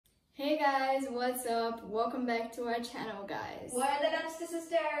Hey guys, what's up? Welcome back to our channel, guys. We're the Esther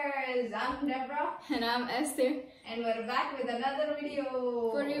sisters. I'm Deborah. And I'm Esther. And we're back with another video.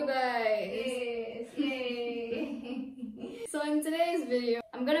 For you guys. Yes, yay. So in today's video,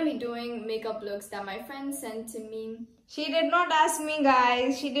 I'm gonna be doing makeup looks that my friend sent to me. She did not ask me,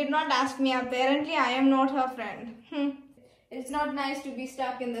 guys. She did not ask me. Apparently, I am not her friend. It's not nice to be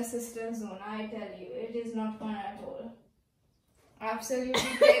stuck in the sister zone, I tell you. It is not fun at all. Absolutely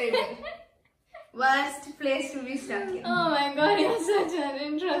terrible. Worst place to be stuck in. Oh my god, you're such an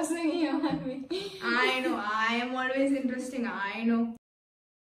interesting human being. I know, I am always interesting, I know.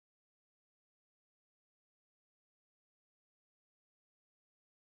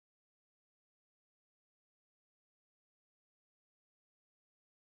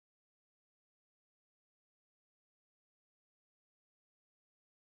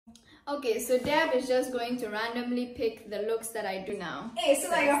 Okay, so Deb is just going to randomly pick the looks that I do now. Hey, so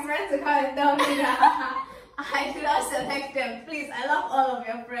like your friends are calling down here. I do not select them. Please, I love all of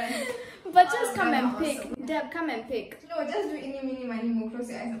your friends. But just come and pick. Awesome. Deb, come and pick. No, just do any, mini, money, more. Close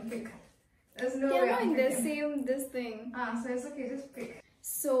your eyes and pick. There's no They're way not I'm in the picking. same this thing. So it's okay, just pick.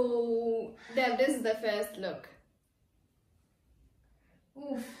 So, Deb, this is the first look.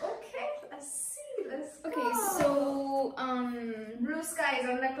 Oof, okay, let's see, let's go. Okay, so, blue skies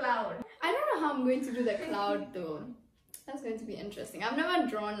on the cloud. I don't know how I'm going to do the cloud though. That's going to be interesting. I've never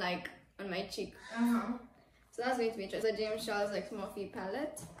drawn like on my cheek. So that's going to be interesting. The James Charles like Smurfy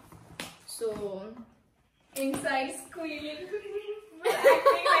palette. So Inside squealing. But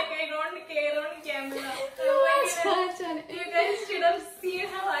acting like I don't care on camera. You guys should have seen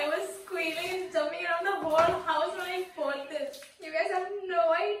how I was squealing and jumping around the whole house when I bought this. You guys have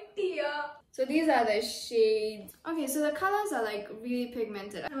no idea. So these are the shades. Okay, so the colors are like really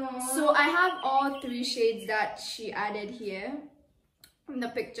pigmented. Aww. So I have all 3 shades that she added here in the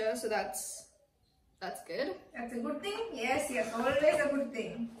picture. So that's good. That's a good thing? Yes, always a good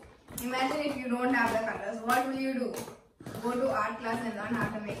thing. Imagine if you don't have the colors. What will you do? Go to art class and learn how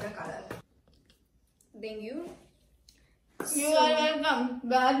to make the color. Thank you. You are welcome,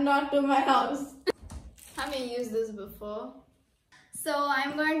 but not to my house. Haven't used this before. So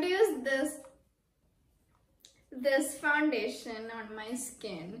I'm going to use this foundation on my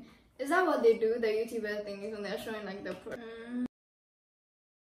skin. Is that what they do, the YouTuber things, when they're showing like the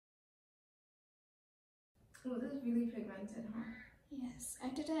Oh, this is really pigmented, huh? Yes, I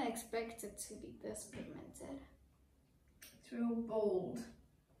didn't expect it to be this pigmented. It's real bold,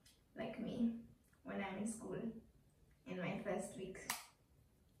 like me, when I'm in school, in my first week.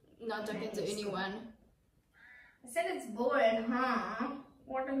 Not talking to anyone. I said it's bold, huh?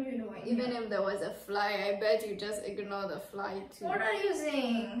 What are you doing? Even if there was a fly, I bet you just ignore the fly too. What are you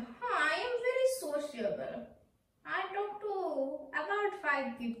saying? I am very sociable. I talk to about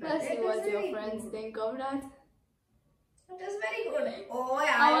 5 people. Let's see what your friends think of that. It is very good. Oh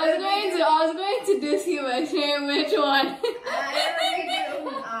yeah. I was going to diss you by saying which one.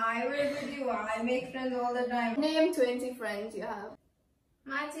 I will with you. I make friends all the time. Name 20 friends you have.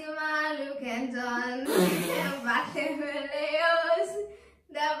 Matthew, Luke, and John, Bartholomeus,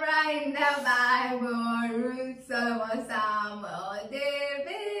 Deborah in the Bible, Ruth, Solomon, Samuel,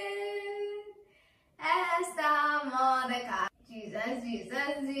 David, Esther, Mordecai,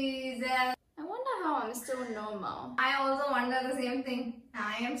 Jesus. I wonder how I'm still normal. I also wonder the same thing.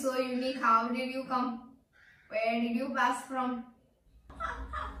 I am so unique. How did you come? Where did you pass from?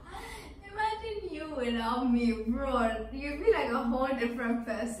 Imagine you without me, bro. You'd be like a whole different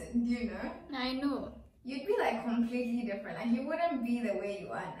person, you know? I know. You'd be like completely different. Like you wouldn't be the way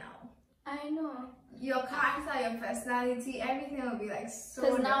you are now. I know. Your character, your personality, everything will be like so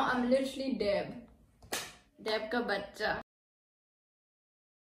Because now different. I'm literally Deb. Deb ka bacha.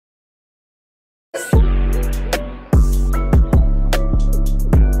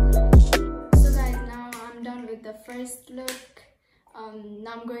 So guys, now I'm done with the first look.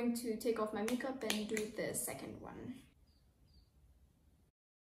 Now I'm going to take off my makeup and do the second one.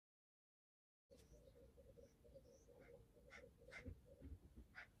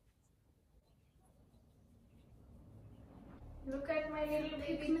 Look at my little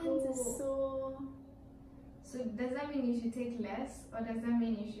baby Pigment is So does that mean you should take less, or does that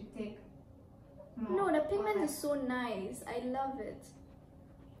mean you should take more? No, the pigment is so nice. I love it.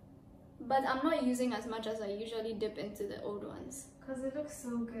 But I'm not using as much as I usually dip into the old ones. Because it looks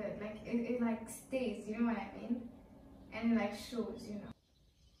so good. Like it like stays, you know what I mean? And it like shows, you know.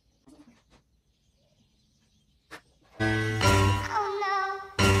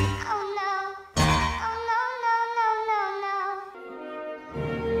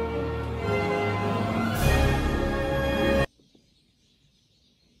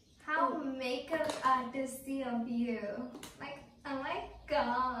 makeup artisty of you. Like, oh my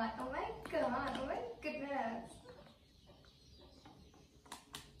god, oh my god, oh my goodness.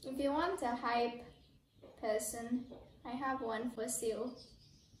 If you want a hype person, I have one for sale.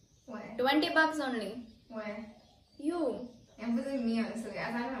 Where? $20 only. Where? You. And putting me honestly,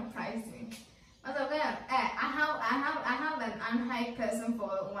 I don't know pricing. But okay, I have an unhyped person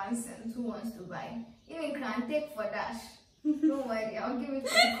for 1 cent who wants to buy. Even can take for dash. Don't worry, I'll give it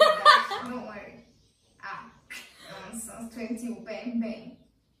to you for dash. Don't worry. Nonsense. 20 bang bang.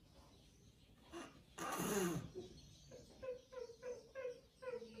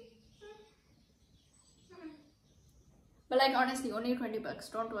 But like honestly, only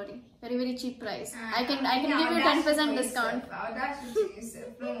 $20. Don't worry. Very very cheap price. I can Yeah, give you 10% discount. I'll dash it to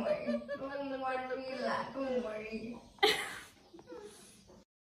yourself. Don't worry. Don't worry, lad. Don't worry.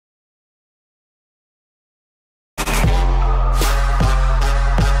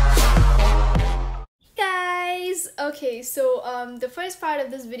 Guys, okay, so the first part of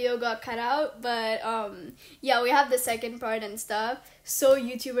this video got cut out, but yeah, we have the second part and stuff. So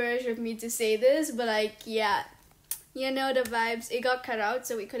YouTuberish of me to say this, but like yeah, you know the vibes. It got cut out,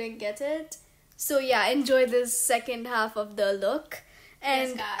 so we couldn't get it. So yeah, enjoy this second half of the look.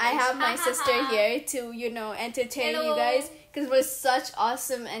 And Yes, I have my sister here to, you know, entertain you guys, because we're such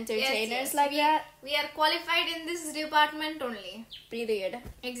awesome entertainers like that. We are qualified in this department only. Period.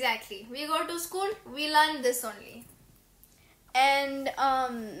 Exactly. We go to school, we learn this only. And no,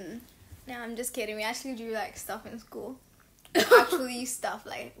 I'm just kidding. We actually do like stuff in school. Actually stuff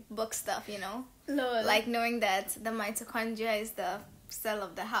like book stuff, you know. Lol. Like knowing that the mitochondria is the cell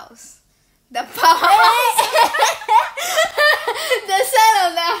of the house. The powerhouse. The son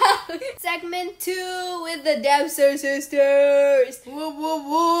of the house. Segment 2 with the Dempster sisters. Whoop whoop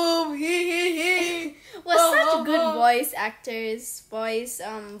whoop. Hee hee hee. Was such good voice actors, voiceovers,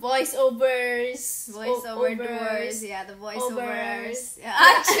 Voiceover doers, yeah, the voiceovers. Overs.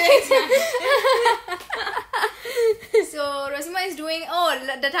 Yeah. So Rosima is doing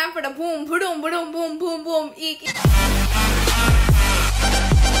the time for the boom, boom, boom, boom, boom, boom, eek.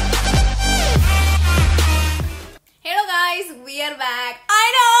 Hello guys, we are back.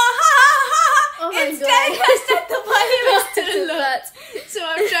 I know, Oh my it's God. telling us that the volume is too low. But So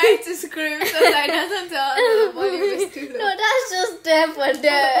I'm trying to scream so that it doesn't tell us that the volume is too no, low. that's just there for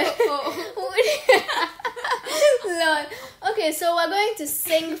there. Oh. Lol. Okay, so we're going to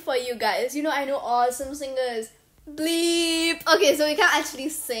sing for you guys. You know, I know awesome singers. Bleep. Okay, so we can't actually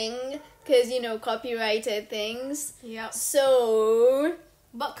sing because, you know, copyrighted things. Yep. So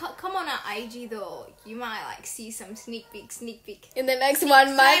But come on our IG though, you might like see some sneak peek. in the next 1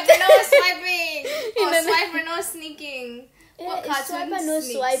 month. Swipe no swiping, In or the swipe no sneaking. Yeah, What it's cartoon swiper, no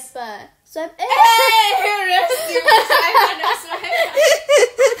sneaks? swiper. Swipe. Hey, rest you, swiper no swiper.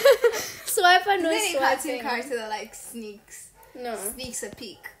 Swiper, no Is there any cartoon swiping. character that like sneaks No, a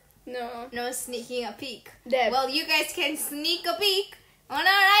peek? no. No sneaking a peek. Deb. Well, you guys can sneak a peek on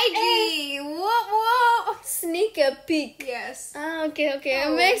our IG. Whoop whoop. Sneak a peek. Yes. Ah, okay.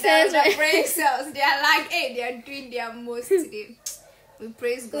 Oh, It makes the- sense, the right? brain cells, they are like, hey, they are doing their most today. We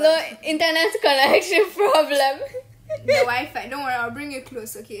praise God. Low internet connection problem. The Wi-Fi. Don't worry, I'll bring you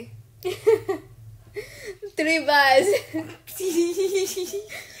close, okay? 3 bars. When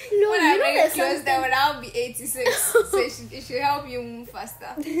No, I you know bring there's it close, something. that will now be 86. So it should help you move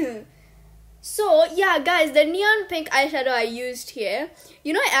faster. So yeah, guys, the neon pink eyeshadow I used here,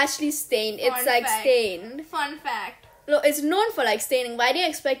 you know, it actually stained. It's Fun like fact. stained. Fun fact. Look, it's known for like staining, but I didn't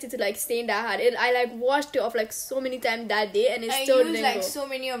expect it to like stain that hard. I like washed it off like so many times that day, and it I still used didn't like go. so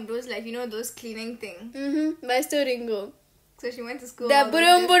many of those, like, you know, those cleaning things. But it still didn't go. So she went to school. The all with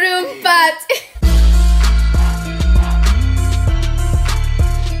boom this. boom part.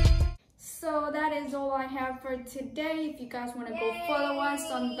 So that is all I have for today. If you guys want to go follow us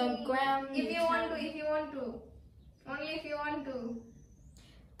on the gram, If you want to. Only if you want to.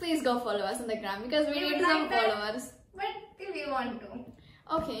 please go follow us on the gram because we You need would some like that? followers. But if you want to.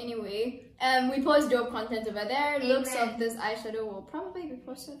 Okay, anyway, we post dope content over there. Looks Amen. of this eyeshadow will probably be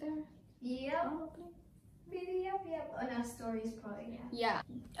posted there. Yep. Probably. Yep. On our stories, probably, yeah.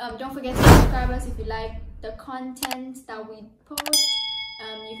 Yeah. Don't forget to subscribe us if you like the content that we post.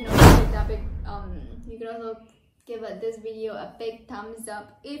 You can also give that big. You can also give this video a big thumbs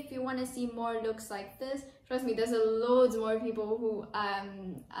up if you want to see more looks like this. Trust me, there's loads more people who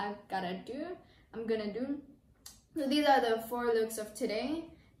I'm gonna do. So these are the 4 looks of today.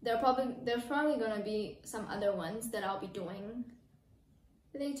 There's probably gonna be some other ones that I'll be doing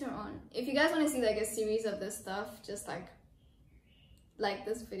later on. If you guys want to see like a series of this stuff, just like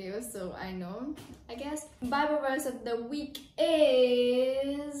this video so I know, I guess. Bible verse of the week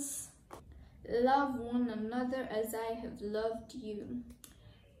is love one another as I have loved you.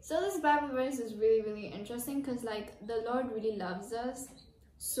 So this Bible verse is really, really interesting because like the Lord really loves us.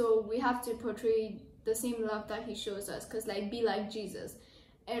 So we have to portray the same love that he shows us, because like be like Jesus.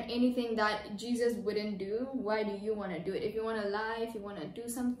 And anything that Jesus wouldn't do, why do you want to do it? If you want to lie, if you want to do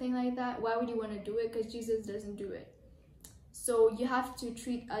something like that, why would you want to do it? Because Jesus doesn't do it. So you have to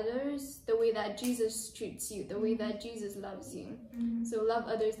treat others the way that Jesus treats you, the way that Jesus loves you. So love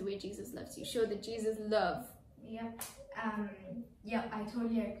others the way Jesus loves you. Show the Jesus love. Yep. I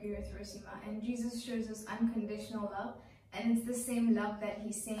totally agree with Rosima. And Jesus shows us unconditional love. And it's the same love that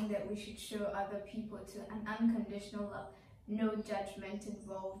he's saying that we should show other people to, an unconditional love. No judgment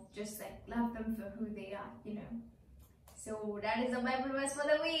involved, just like love them for who they are, you know. So that is the Bible verse for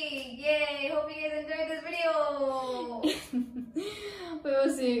the week. Yay! Hope you guys enjoyed this video. We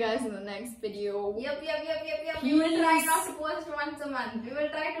will see you guys in the next video. Yep. We will try not to post once a month. We will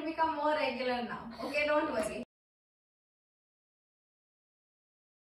try to become more regular now. Okay, don't worry.